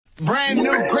Brand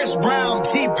new Chris Brown,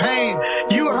 T-Pain.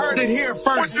 You heard it here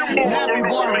first. Nappy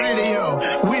Boy Radio.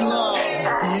 We love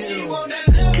you.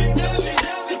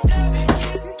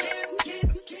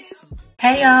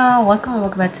 Hey y'all, welcome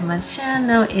back to my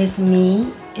channel. It's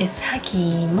me, it's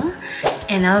Hakeem,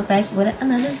 and I'm back with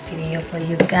another video for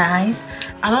you guys.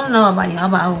 I don't know about y'all,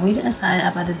 but I'm really excited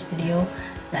about this video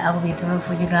that I will be doing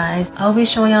for you guys. I will be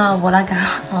showing y'all what I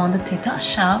got on the TikTok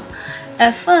shop.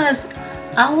 At first,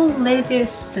 I was a little bit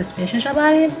suspicious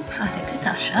about it. I said,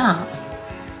 TikTok shop?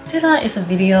 TikTok is a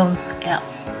video app.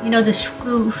 You know, the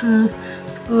school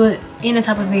any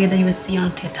type of video that you would see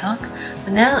on TikTok.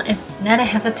 But now they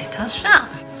have a TikTok shop.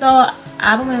 So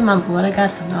I went with my brother,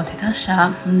 got something on TikTok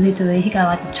shop. Literally, he got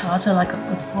like a charger, like a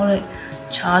portable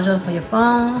charger for your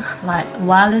phone, like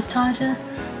wireless charger.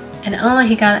 And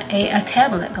he got a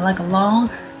tablet, like a long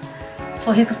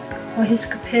for his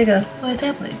computer, for a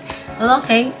tablet. Well,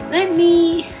 okay, let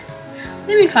me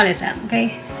try this out.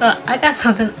 Okay, so I got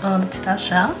something on the TikTok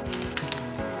shop.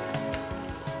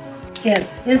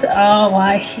 Yes, it's all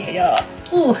right here, y'all.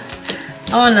 Ooh,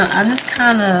 oh no, I'm just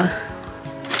kind of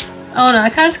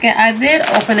scared. I did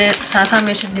open it, trying to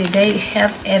make sure that they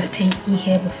have everything in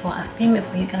here before I film it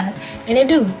for you guys, and they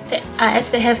do. I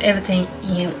actually have everything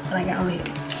in what I got on here.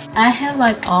 I have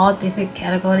like all different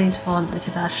categories for the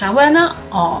TikTok shop. Well, not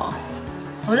all.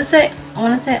 I wanna say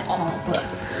all, but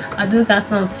I do got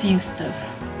some few stuff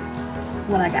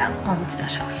what I got on the TikTok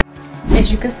shop. As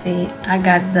you can see, I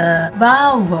got the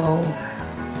Bravo.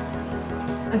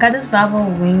 I got this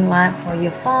Bravo ring light for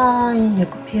your phone, your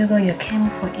computer, your camera,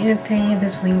 for anything.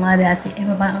 This ring light that I see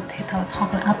everybody on TikTok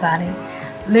talking about it.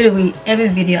 Literally every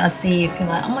video I see, if you're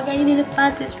like, oh my god, you need to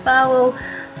buy this Bravo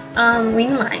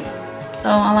ring light. So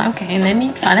I'm like, okay, let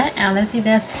me try that out. Let's see if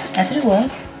that's actually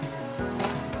work.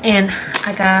 And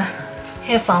I got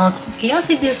headphones. Can y'all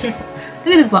see this? Look at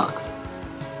this box.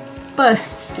 But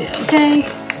still, okay.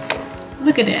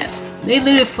 Look at that. They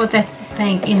literally put that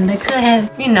thing in. They could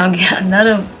have, you know, get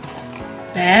another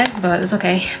bag, but it's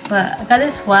okay. But I got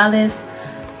this wireless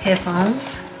headphone.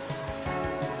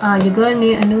 You're gonna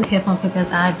need a new headphone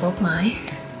because I broke mine.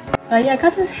 But yeah, I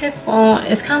got this headphone.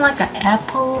 It's kind of like an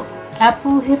Apple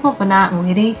headphone, but not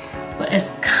really. But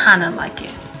it's kind of like it.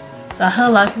 So I heard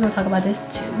a lot of people talk about this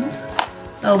too.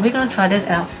 So we're gonna try this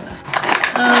out first.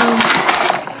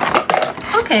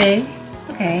 Okay.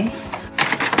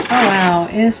 Oh wow,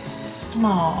 it's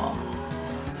small.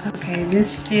 Okay,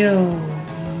 this feels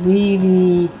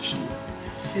really cheap.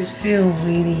 This feels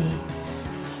really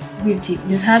cheap.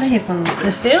 This is how the headphones look.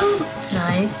 It feels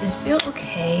nice. It feels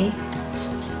okay.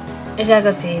 As y'all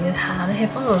can see, this is how the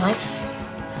headphones look like.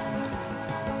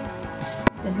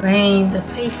 The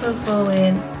paper for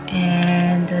it,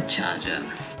 and the charger.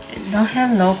 It don't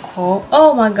have no cord.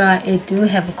 Oh my god, it do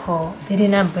have a cord. They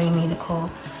did not bring me the cord.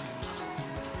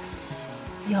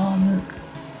 Y'all look.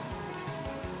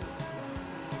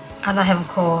 I don't have a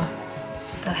cord.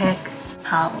 The heck?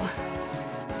 Power.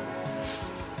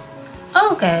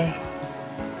 Okay.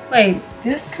 Wait,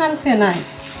 this kind of feel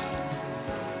nice.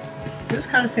 This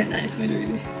kind of feel nice,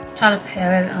 really. Try to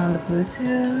pair it on the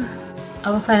Bluetooth. I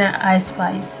will play that Ice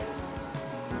Spice.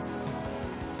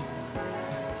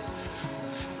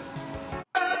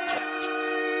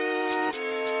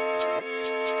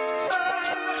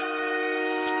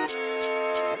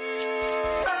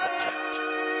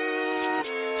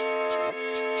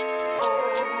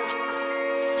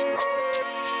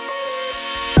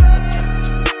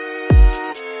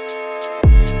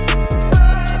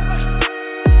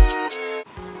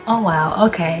 Oh wow,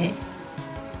 okay.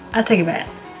 I take it back.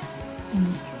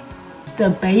 The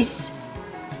bass.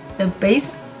 Okay,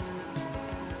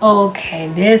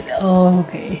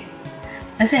 okay.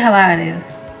 Let's see how loud it is.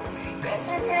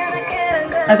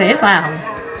 Okay, it's loud.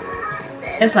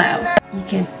 It's loud. You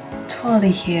can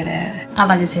totally hear that. I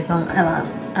like this headphone a lot.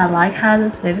 I like how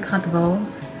it's very comfortable.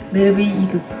 Literally, you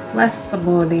can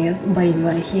flexible this way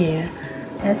right here.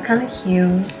 That's kind of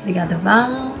cute. They got the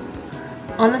volume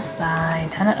on the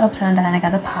side. Turn it up, turn it down. I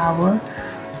got the power.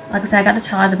 Like I said, I got the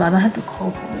charger, but I don't have the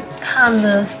code for it.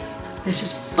 Kinda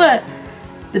suspicious. But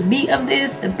the beat of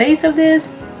this, the bass of this,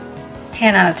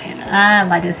 10 out of 10. I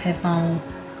like this headphone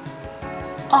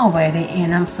already,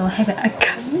 and I'm so happy I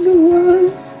got new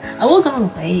ones. I was gonna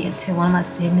wait until one of my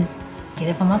siblings get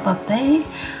it for my birthday.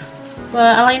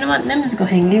 But I'm like, you know what? Let me just go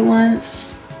ahead and get one.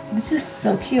 This is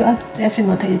so cute. I'm definitely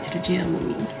gonna take it to the gym with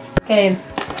me. Okay,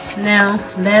 now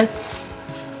let's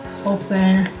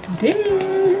open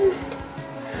this.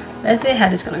 Let's see how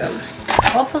this is gonna go.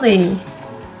 Hopefully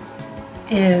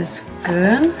it's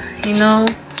good, you know.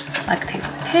 I could take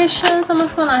some pictures on my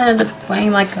phone. I had to bring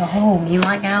like a whole me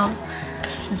mic out.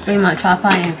 Just bring my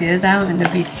tripod and this out and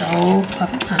it'll be so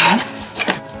perfect fine.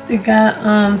 We got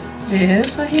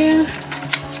this right here.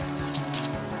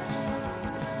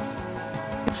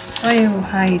 Show you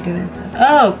how you do it.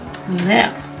 Oh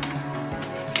snap!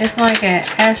 It's like it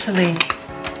actually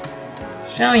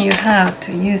showing you how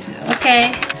to use it.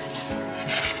 Okay.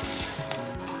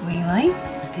 Ring light,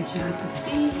 as you can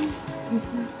see, this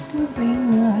is the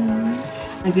ring light.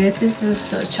 I guess this is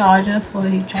the charger for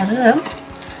you to charge it up.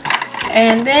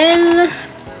 And then,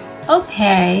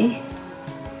 okay.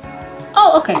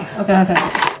 Oh, okay. Oh,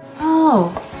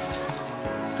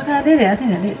 okay, I did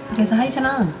it. Okay, so how you turn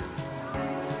on?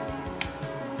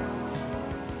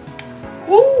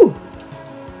 Ooh!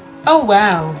 Oh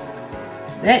wow,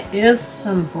 that is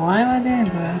some blind right there,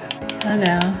 bro. Turn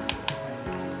down.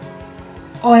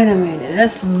 Oh, wait a minute,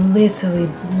 that's literally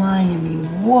blinding me.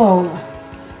 Whoa.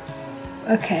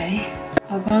 Okay,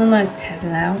 I'm gonna like test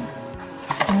it out.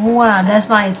 Wow, that's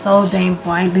why it's so dang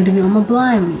bright. Literally almost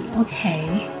blind me.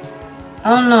 Okay. I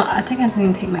don't know. I think I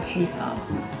need to take my case off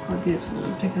for this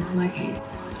one because of my case.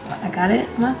 So I got it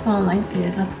on my phone like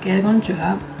this. I'm scared it's gonna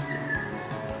drop.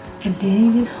 And then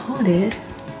you just hold it.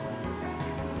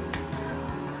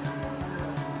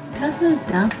 Can I put this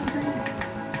down for a second?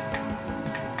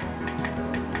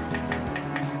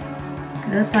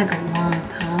 That's like a long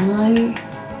time light.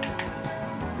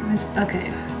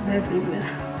 Okay, let's be good.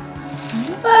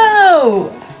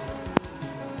 Whoa!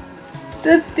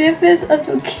 The difference of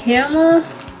your camera.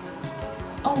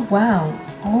 Oh wow.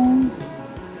 Oh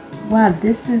wow,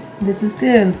 this is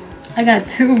good. I got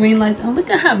 2 ring lights on. Look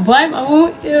at how bright my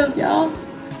room is, y'all.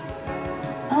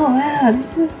 Oh wow,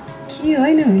 this is cute.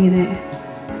 Wait a minute.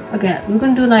 Okay, we're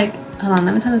gonna do like, hold on,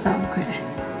 let me turn this off real quick.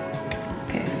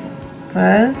 Okay,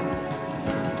 first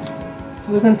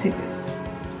we're gonna take this.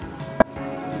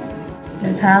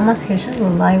 That's how my picture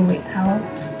will lie without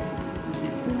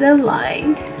the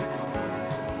light.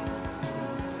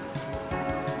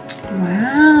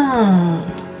 Wow.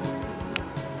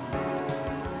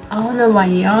 I don't know about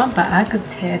y'all, but I could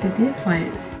tell the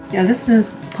difference. Yeah, this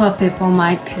is perfect for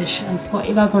my pictures. For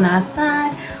if I'm going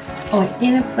outside or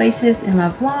any places in my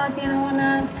vlogging or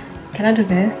whatnot. Can I do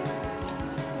this?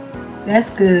 That's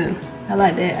good. I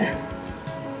like that.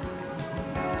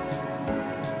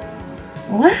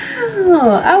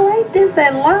 Wow, I like this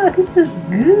a lot. This is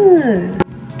good.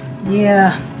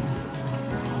 Yeah.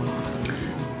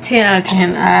 10 out of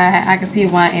 10. I can see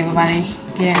why everybody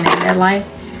getting it. That light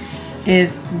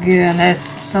is good. That's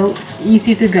so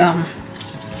easy to go.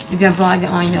 If you're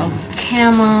vlogging on your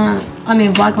camera,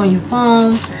 vlog on your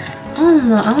phone. I don't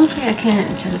know. I don't think I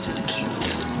can turn it to the camera.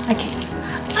 I can't.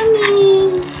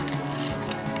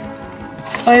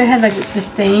 Oh, it has like the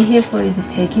thing here for you to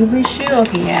take it with you.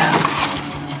 Okay, yeah.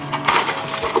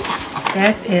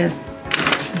 That is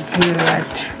good.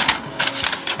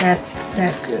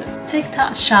 That's good.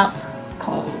 TikTok shop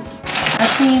clothes. I've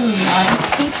seen a lot of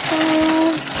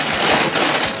people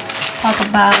talk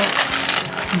about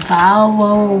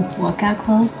viral workout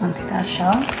clothes on TikTok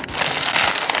shop.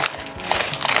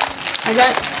 I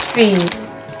got 3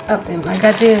 of them. I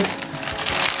got this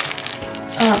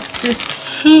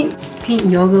pink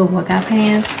yoga workout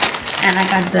pants, and I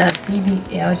got the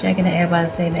BBL jacket that everybody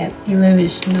say that it really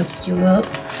snuck you up.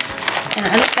 And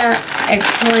I just got a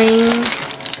plain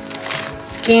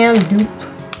scam dupe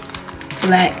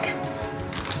black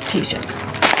t-shirt.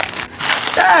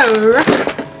 So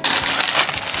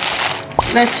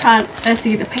let's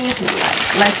see the pants look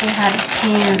like. Let's see how the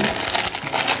pants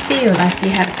feel. Let's see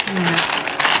how the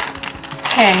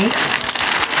pants.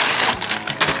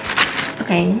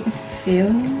 Okay, it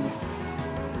feels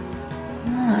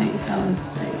nice, I would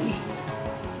say.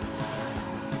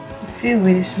 It feels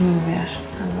really smooth, I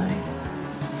like.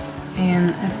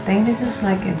 And I think this is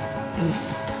like a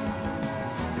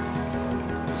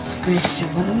squishy,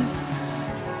 whatever.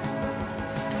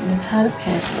 That's how the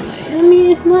pants look like.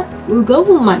 It's not. We'll go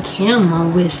with my camera,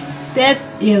 which that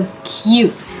is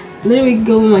cute. Literally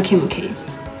go with my camera case,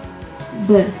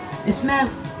 but it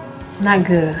smells not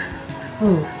good.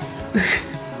 Ooh.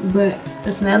 But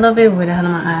the smell of it would have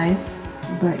on my eyes,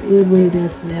 but it really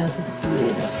does smell since it's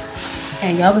familiar.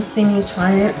 And y'all will see me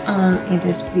try it in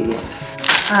this video.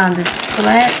 This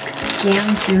black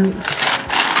scam dupe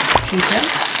t-shirt.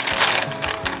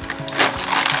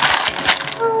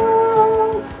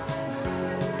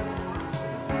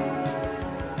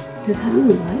 This is how it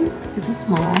looks like. It's a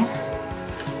small.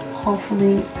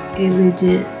 Hopefully it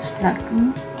legit stuck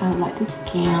me. I like this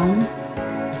gown.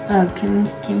 Kim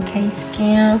K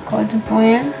scam called the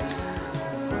brand.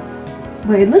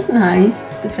 But it looks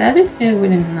nice. The fabric feel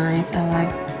really nice. I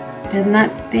like it. It's not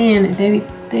thin, it's very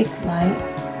thick like.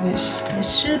 which it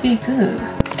should be good.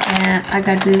 And I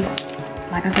got this,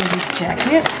 like I said, this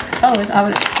jacket. Oh, it's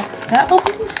already, did I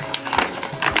open this?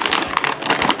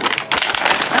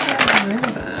 I don't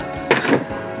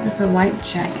remember. This is a white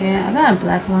jacket. I got a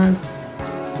black one.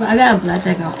 But I got a black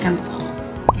jacket on Amazon.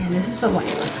 And this is a white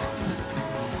one.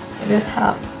 This is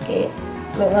how it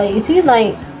looks like. You see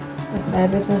like the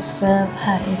fabrics and stuff,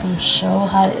 how it's gonna show,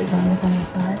 how it's gonna look on your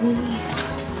body.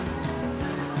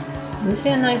 This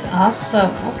feels nice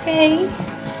also. Okay.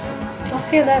 Don't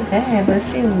feel that bad, but it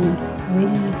feels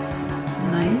really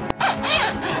nice.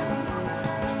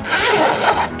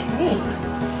 Okay.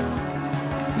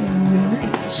 Really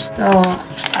nice. So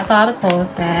I saw the clothes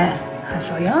that I'll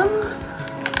show y'all.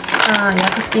 Y'all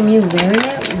can see me wearing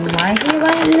it right here,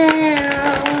 right now.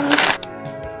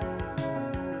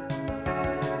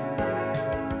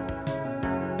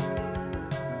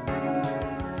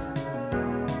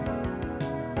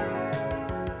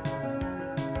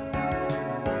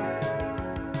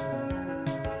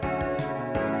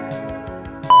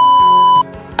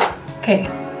 Okay,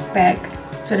 back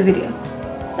to the video.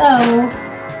 So,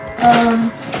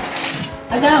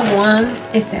 I got one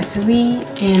accessory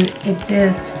and it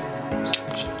is,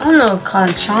 I don't know,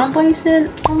 called a charm bracelet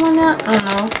or whatnot. I don't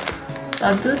know. So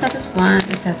I do got this one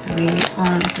accessory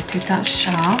on the TikTok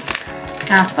shop.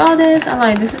 And I saw this, I'm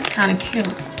like, this is kind of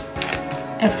cute.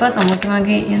 At first, I wasn't gonna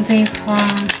get anything from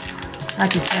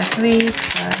like accessories,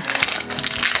 but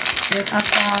this I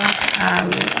saw, I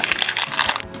really like.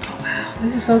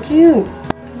 This is so cute.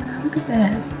 Wow, look at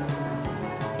that.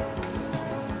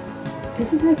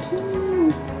 Isn't that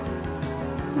cute?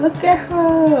 Look at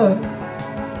her.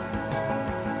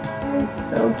 That is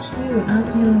so cute. I'm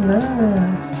in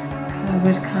love. I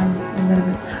wish kind of a little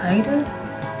bit tighter.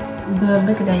 But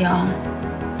look at that, y'all.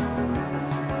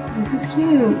 This is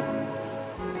cute.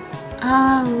 I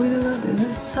really love this.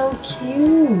 This is so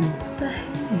cute. What the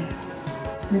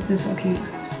heck? This is so cute.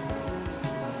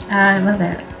 I love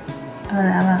that.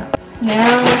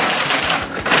 Now,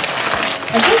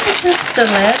 I think this is the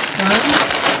last one.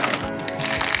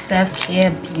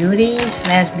 Self-care beauty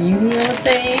slash beauty, I would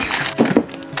say.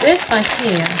 This right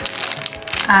here,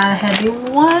 I have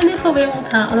been wanting it for a very long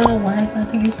time. I don't know why, but I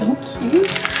think it's so cute.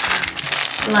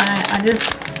 Like, I just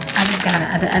got it.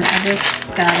 I just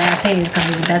got it. I tell you, it's gonna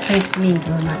be the best place for me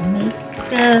doing my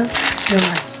makeup, doing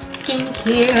my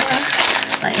skincare,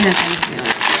 like anything, you know.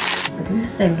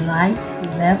 This is a light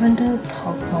lavender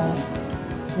purple,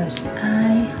 which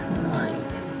I like.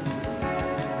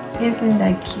 Isn't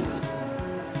that cute?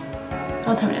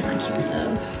 Don't tell me that's not cute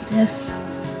though. That's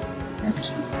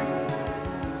cute.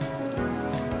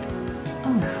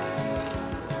 Oh,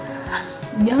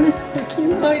 yo, this is so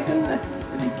cute. Oh my god,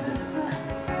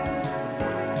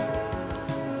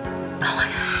 oh my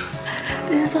god,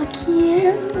 this is so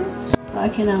cute. I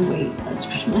cannot wait. Let's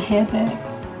push my hair back.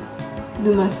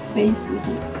 Do my faces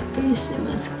and face and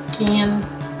my skin.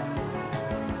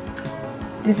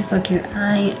 This is so cute.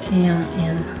 I am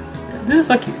in. This is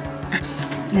so cute.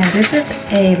 Now this is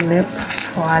a lip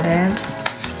product.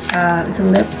 It's a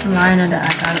lip liner that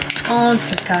I got on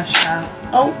TikTok shop.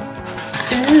 Oh,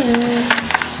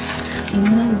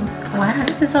 nice. Wow,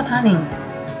 this is so tiny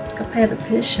compared to the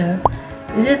picture.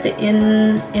 This is the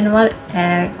Inward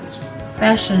X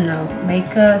Professional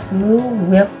Makeup Smooth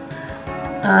Whip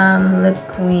lip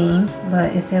cream,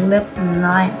 but it's a lip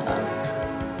liner,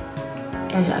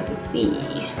 as y'all can see.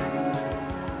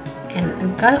 And I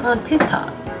got it on TikTok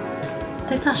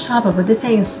shopper, but this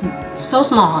thing is so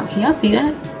small. Can y'all see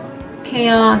that? Can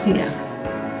y'all see that?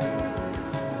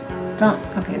 Don't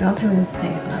tell me this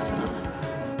thing is not small.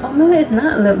 Oh, maybe it's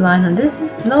not lip liner. This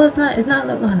is, no, it's not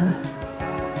lip liner.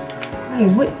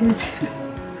 Wait, what is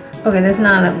okay, that's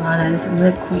not lip liner, it's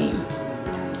lip cream.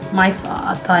 My fault,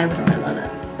 I thought it was a lip liner.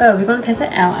 Oh, we're gonna test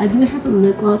it out. I do have a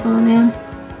lip gloss on there,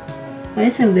 but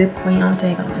it's a lip cream. I don't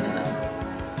think I'm gonna mess it up.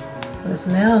 But it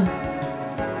smells.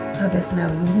 Oh, it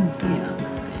smells really good.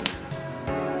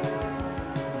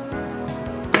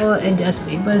 Oh, it just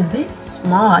be, but it's very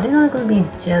small. I didn't know it was gonna be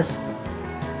just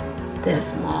this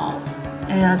small.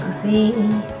 And I can see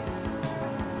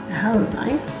how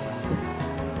nice.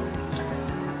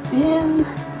 And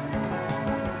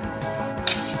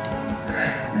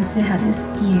let's see how this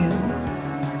is.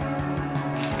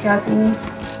 Can y'all see me?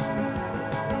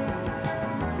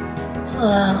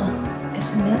 Wow, it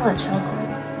smells like chocolate.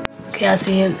 Can y'all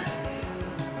see it?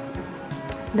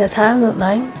 That's how it look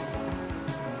like.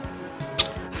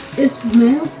 It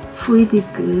smells pretty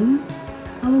good,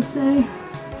 I would say.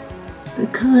 The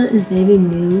color is very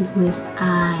nude, which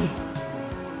I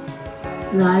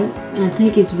like. And I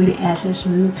think it's really actually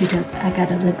smooth because I got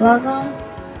the lip gloss on.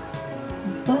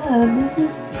 But this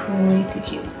is pretty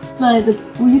cute. Like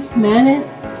when you smell it,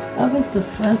 the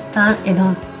first time it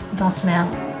don't smell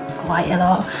quite at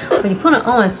all. When you put it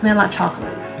on, it smells like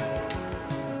chocolate.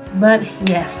 But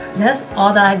yes, that's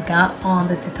all that I got on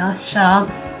the TikTok shop.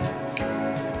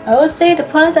 I would say the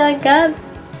product that I got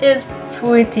is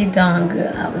pretty darn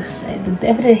good. I would say the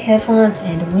definitely headphones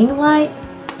and the ring light.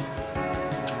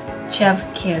 Chef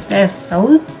kiss, that's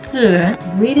so good.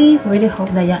 Really hope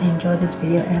that y'all enjoyed this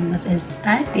video as much as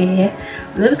I did.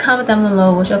 Leave a comment down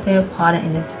below what's your favorite product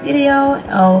in this video,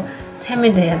 or tell me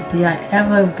that do y'all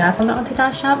ever got something on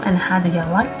TikTok shop and how do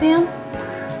y'all like them.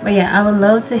 But yeah, I would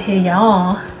love to hear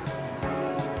y'all,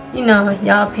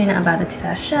 y'all opinion about the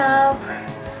TikTok shop.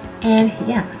 And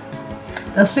yeah,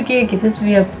 don't forget to give this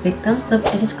video a big thumbs up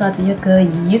and subscribe to your good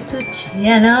YouTube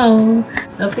channel.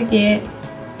 Don't forget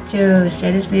to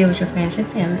share this video with your friends and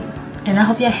family. And I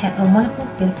hope y'all have a wonderful,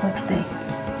 beautiful day.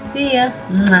 See ya.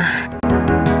 Mwah.